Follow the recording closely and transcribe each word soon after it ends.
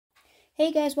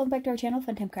Hey guys, welcome back to our channel,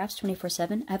 Funtime Crafts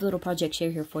 24/7. I have a little project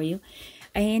share here for you.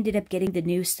 I ended up getting the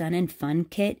new Sun and Fun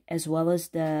kit, as well as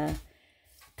the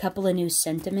couple of new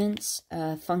sentiments,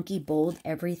 Funky Bold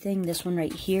Everything, this one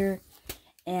right here,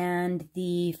 and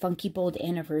the Funky Bold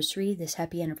Anniversary, this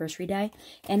Happy Anniversary die.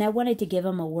 And I wanted to give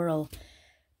them a whirl,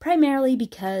 primarily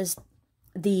because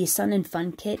the Sun and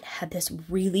Fun kit had this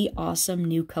really awesome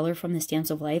new color from the Stance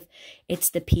of Life. It's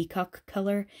the peacock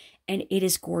color, and it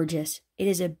is gorgeous. It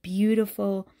is a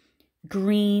beautiful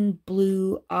green,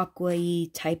 blue, aqua-y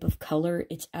type of color.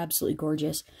 It's absolutely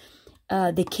gorgeous.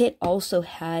 The kit also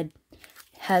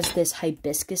has this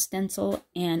hibiscus stencil,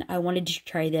 and I wanted to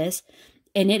try this,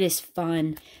 and it is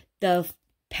fun. The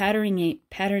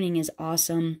patterning is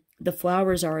awesome. The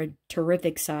flowers are a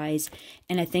terrific size,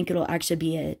 and I think it'll actually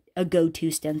be a go-to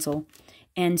stencil.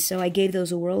 And so I gave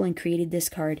those a whirl and created this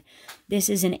card. This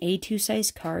is an A2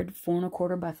 size card, 4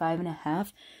 1/4 by 5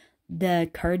 1/2. The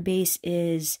card base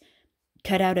is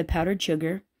cut out of powdered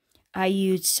sugar. I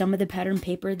used some of the pattern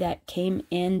paper that came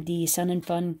in the Sun and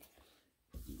Fun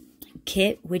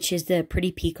kit, which is the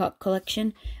Pretty Peacock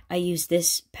collection. I used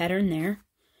this pattern there.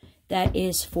 That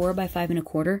is 4 by 5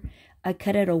 1/4. I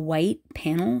cut out a white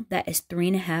panel that is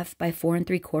 3 1/2 by 4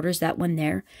 3/4, that one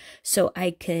there, so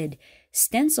I could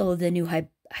stencil the new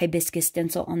hibiscus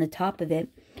stencil on the top of it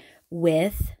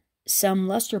with some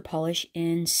luster polish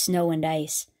in Snow and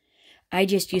Ice. I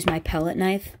just used my palette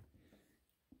knife,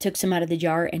 took some out of the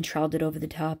jar, and troweled it over the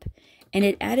top, and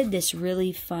it added this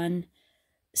really fun,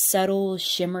 subtle,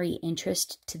 shimmery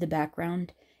interest to the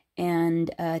background, and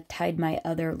tied my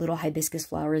other little hibiscus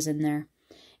flowers in there.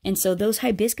 And so those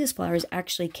hibiscus flowers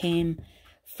actually came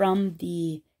from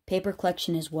the paper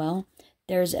collection as well.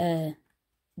 There's a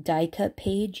die cut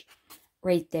page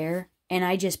right there, and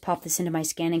I just popped this into my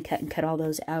scan and cut all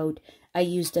those out. I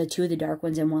used 2 of the dark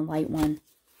ones and 1 light one.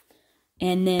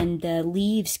 And then the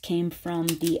leaves came from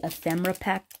the ephemera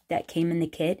pack that came in the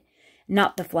kit,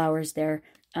 not the flowers there.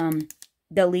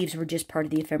 The leaves were just part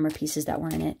of the ephemera pieces that were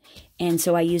in it. And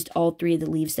so I used all 3 of the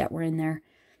leaves that were in there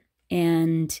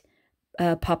and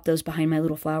pop those behind my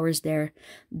little flowers there.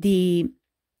 The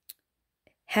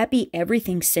Happy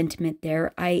Everything sentiment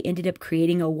there, I ended up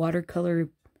creating a watercolor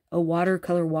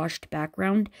washed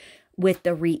background with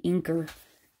the re-inker.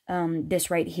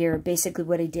 This right here. Basically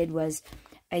what I did was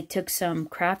I took some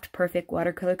Craft Perfect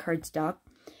watercolor cardstock.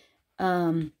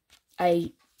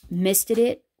 I misted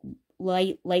it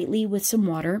lightly with some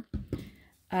water.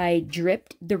 I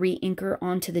dripped the re-inker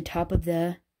onto the top of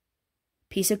the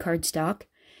piece of cardstock.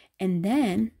 And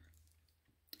then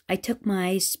I took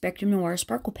my Spectrum Noir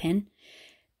sparkle pen,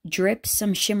 dripped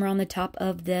some shimmer on the top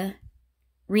of the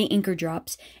re-inker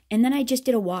drops, and then I just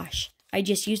did a wash. I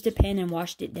just used a pen and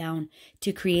washed it down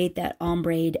to create that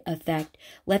ombre effect.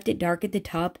 Left it dark at the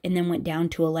top and then went down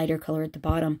to a lighter color at the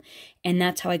bottom. And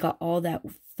that's how I got all that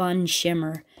fun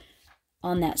shimmer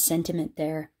on that sentiment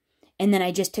there. And then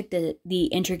I just took the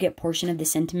intricate portion of the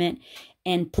sentiment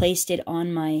and placed it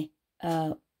on my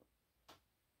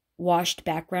washed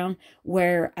background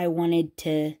where I wanted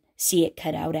to see it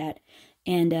cut out at,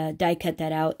 and die cut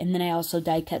that out. And then I also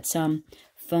die cut some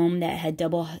foam that had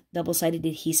double-sided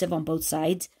adhesive on both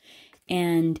sides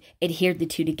and adhered the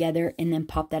 2 together, and then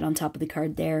popped that on top of the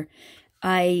card there.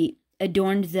 I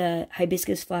adorned the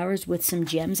hibiscus flowers with some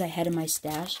gems I had in my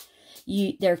stash.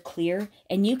 They're clear,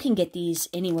 and you can get these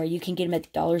anywhere. You can get them at the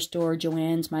dollar store,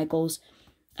 Joann's, Michael's,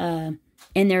 and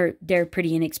they're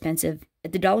pretty inexpensive.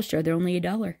 At the dollar store, they're only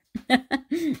 $1.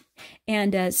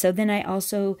 And so then I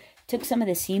also took some of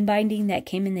the seam binding that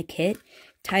came in the kit,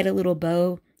 tied a little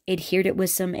bow, adhered it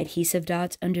with some adhesive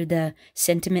dots under the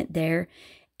sentiment there,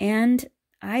 and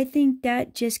I think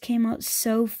that just came out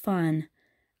so fun.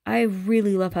 I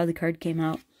really love how the card came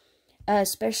out,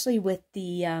 especially with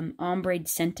the ombre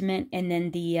sentiment and then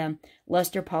the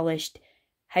luster polished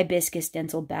hibiscus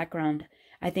stencil background.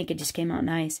 I think it just came out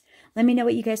nice. Let me know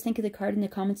what you guys think of the card in the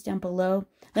comments down below.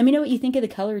 Let me know what you think of the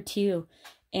color too.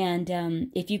 And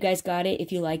if you guys got it,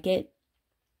 if you like it,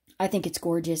 I think it's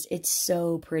gorgeous. It's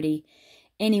so pretty.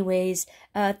 Anyways,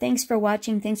 thanks for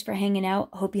watching. Thanks for hanging out.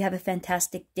 Hope you have a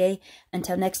fantastic day.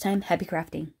 Until next time, happy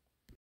crafting.